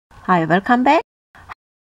Hi, welcome back.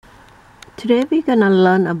 Today we're gonna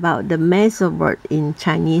learn about the measure word in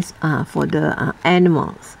Chinese for the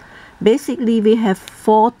animals. Basically, we have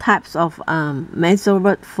 4 types of measure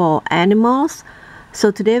word for animals.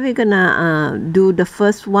 So today we're gonna do the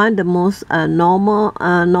first one, the most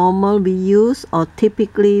normal we use or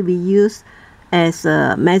typically we use as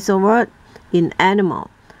a measure word in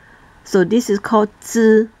animal. So this is called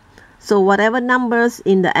只. So whatever numbers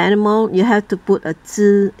in the animal, you have to put a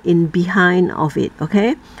只 in behind of it,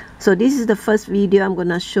 okay? So this is the first video I'm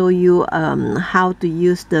gonna show you how to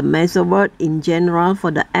use the measure word in general for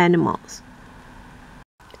the animals.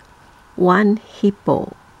 1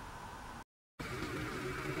 hippo.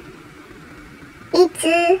 一只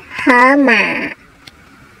河马，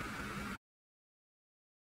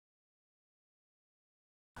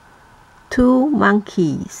 2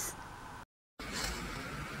 monkeys.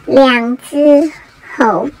 两只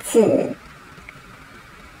猴子，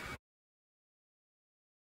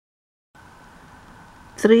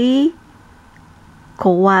 3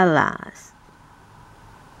 koalas.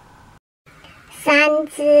 三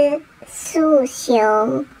只树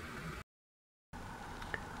熊，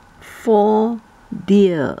 4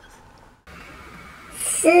 deer.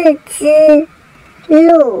 四只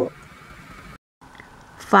鹿，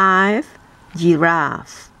 5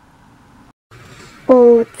 giraffe.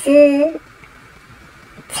 五只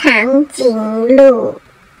长颈鹿，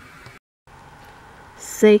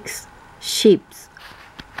 6 sheep.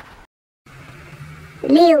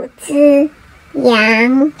 六只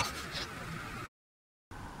羊，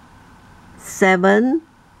 7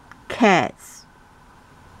 cats.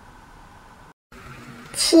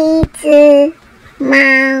 七只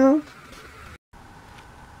猫，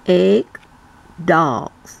 8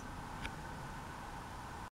 dogs.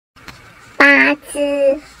 八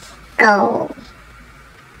只狗，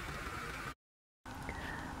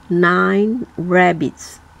 9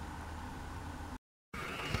 rabbits.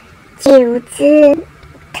 九只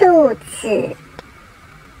兔子，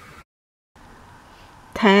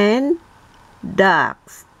 10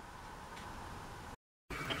 ducks.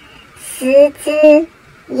 十只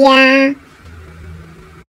鸭。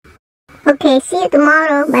Okay, see you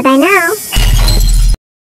tomorrow. Bye bye now.